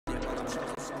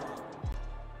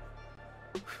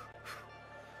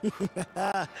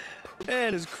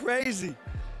Man, it's crazy.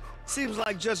 Seems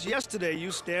like just yesterday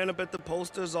you staring up at the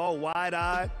posters all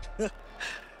wide-eyed.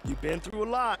 You've been through a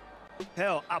lot.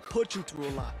 Hell, I put you through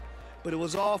a lot. But it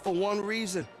was all for one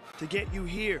reason, to get you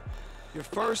here. Your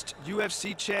first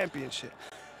UFC championship.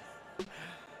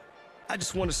 I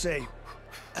just want to say,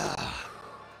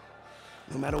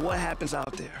 no matter what happens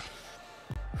out there,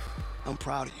 I'm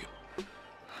proud of you.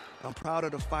 I'm proud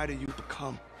of the fighter you've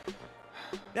become.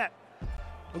 Yeah,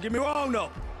 don't get me wrong though.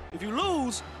 If you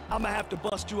lose, I'm gonna have to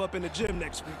bust you up in the gym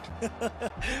next week.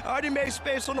 I already made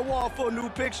space on the wall for a new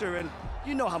picture, and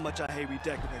you know how much I hate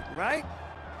redecorating, right?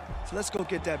 So let's go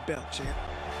get that belt, champ.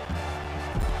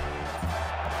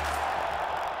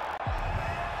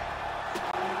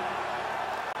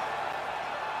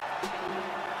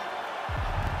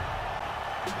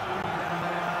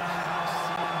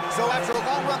 So after a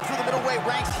long run through the middleweight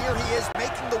ranks, here he is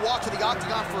making the walk to the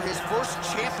octagon for his first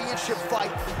championship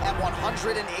fight at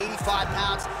 185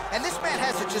 pounds. And this man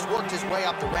hasn't just worked his way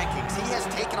up the rankings. He has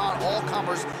taken on all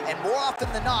comers, and more often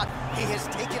than not, he has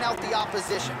taken out the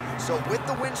opposition. So with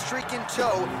the win streak in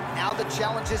tow, now the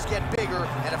challenges get bigger,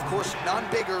 and of course none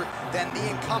bigger than the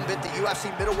incumbent, the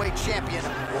UFC middleweight champion.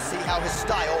 We'll see how his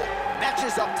style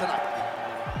matches up tonight.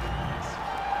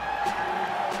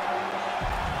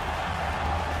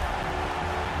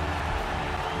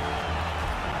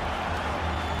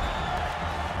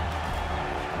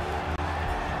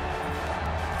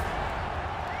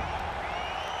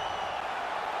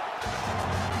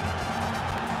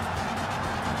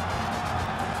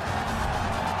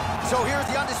 So here's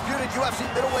the undisputed UFC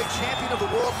middleweight champion of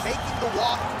the world making the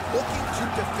walk, looking to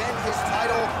defend his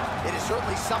title. It is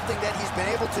certainly something that he's been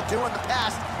able to do in the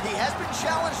past. He has been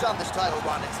challenged on this title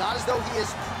run. It's not as though he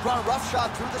has run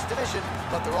roughshod through this division,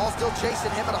 but they're all still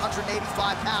chasing him at 185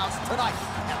 pounds tonight.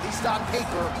 At least on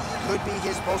paper, could be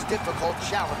his most difficult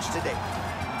challenge to date.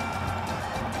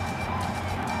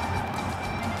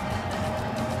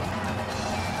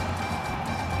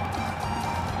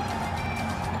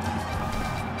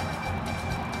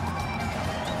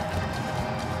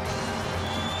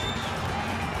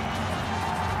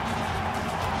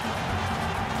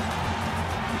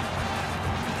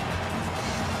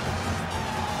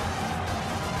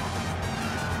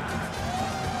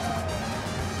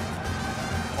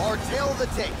 Our tale of the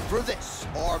tape for this,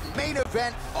 our main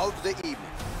event of the evening.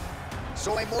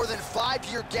 So a more than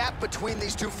 5-year gap between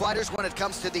these two fighters when it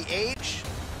comes to the age,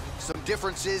 some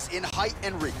differences in height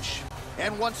and reach.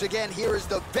 And once again, here is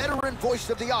the veteran voice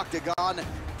of the octagon,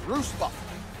 Bruce Buffer.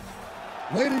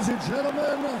 Ladies and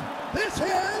gentlemen, this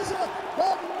is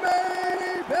the main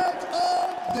event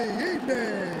of the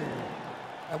evening.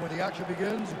 And when the action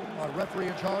begins, our referee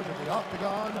in charge of the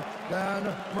octagon,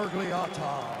 Dan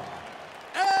Mergliata.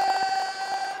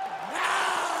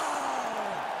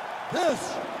 This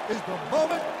is the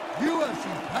moment UFC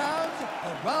fans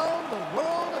around the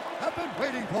world have been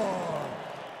waiting for.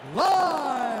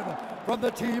 Live from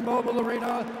the T-Mobile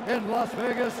Arena in Las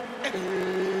Vegas, it's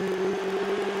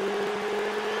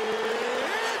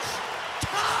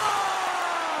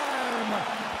time!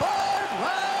 5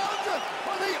 rounds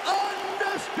for the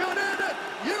undisputed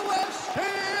UFC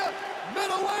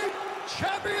Middleweight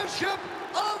Championship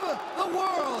of the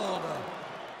world.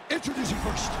 Introducing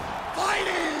first,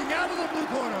 fighting out of the blue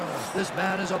corner. This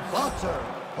man is a boxer,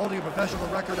 holding a professional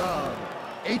record of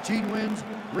 18 wins,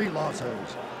 3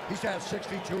 losses. He stands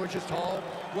 62 inches tall,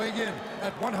 weighing in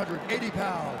at 180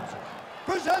 pounds.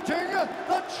 Presenting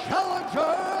the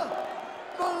challenger,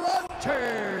 Villante.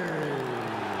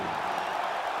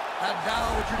 And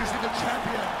now introducing the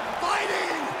champion,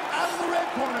 fighting out of the red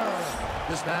corner.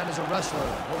 This man is a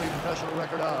wrestler, holding a professional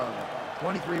record of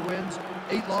 23 wins,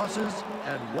 8 losses,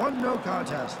 and 1 no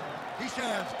contest. He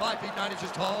stands 5 feet 9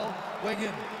 inches tall, weighing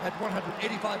in at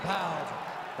 185 pounds.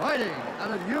 Fighting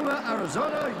out of Yuma,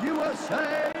 Arizona,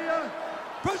 USA,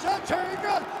 presenting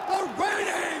the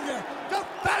reigning,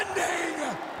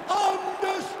 defending,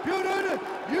 undisputed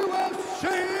UFC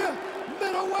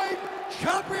middleweight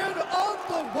champion of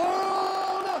the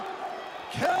world,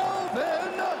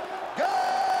 Kelvin Gastelum.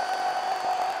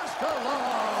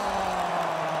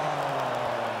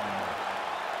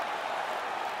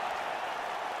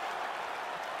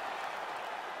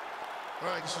 All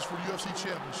right, this is for the UFC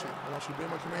Championship. I want you to obey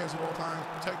my commands at all times,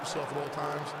 protect yourself at all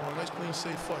times. I want a nice, clean,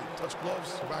 safe fight. Touch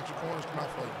gloves, back your corners, come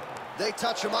out fighting. They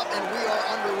touch him up, and we are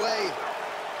underway.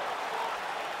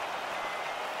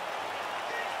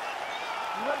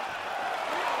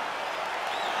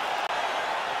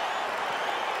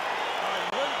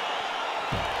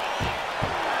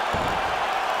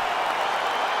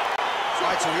 All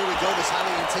right, so here we go. This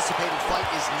highly anticipated fight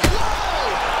is live.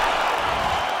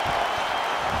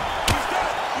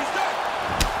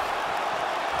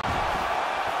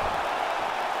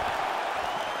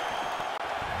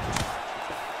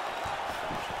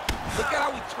 Look at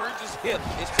how he turns his hip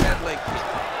into that leg kick.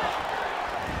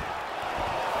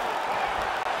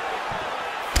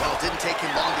 Well, it didn't take him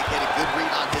long to get a good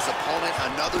read on his opponent.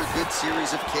 Another good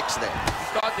series of kicks there. He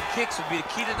thought the kicks would be the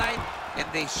key tonight, and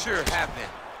they sure have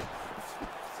been.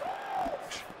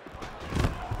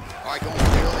 All right, going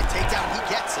for the early takedown. He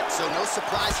gets it, so no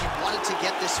surprise he wanted to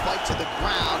get this fight to the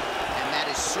ground, and that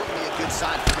is certainly a good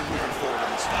sign for him moving forward in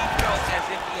this fight. He felt as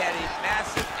if he had a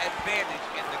massive advantage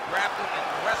in the grappling and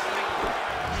wrestling.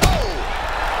 Oh!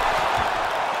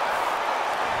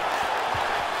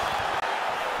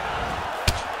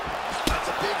 That's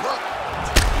a big hook.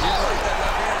 Oh, that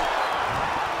left hand.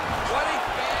 What a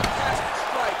fantastic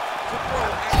strike to throw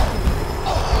at.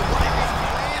 Oh, what a big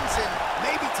lands, and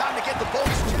maybe time to get the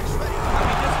bonus checks ready. I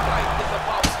mean, this fight is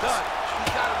about done.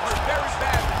 He got him hurt very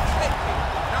bad with his head kick.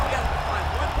 Now he has to find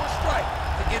one more strike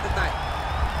to end the night.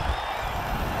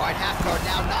 All right, half guard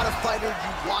now. Not a fighter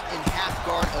you want in half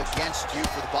guard against you.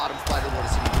 For the bottom fighter, what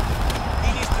does he need?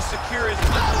 He needs to secure his...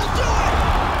 That will do it!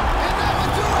 And that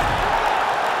will do it!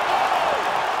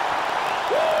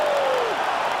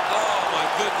 Oh, my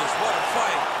goodness, what a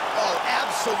fight. Oh,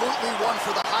 absolutely one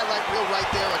for the highlight reel right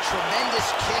there. A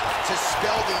tremendous kick to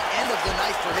spell the end of the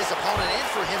night for his opponent, and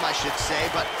for him, I should say,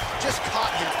 but just caught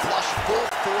him flush, full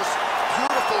force,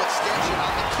 beautiful extension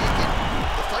on the kick, and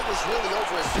the fight was really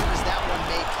over as soon as that one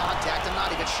made contact. I'm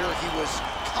not even sure he was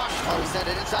caught while he sent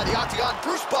it inside the octagon.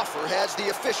 Bruce Buffer has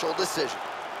the official decision.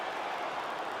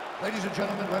 Ladies and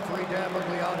gentlemen, referee Dan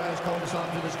Bergliata has called us on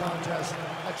to this contest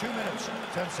at 2 minutes,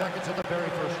 10 seconds of the very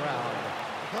first round.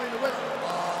 Declaring the winner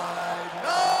by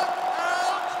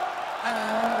knockout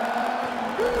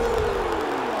and new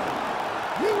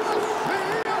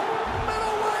UFC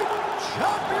middleweight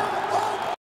champion.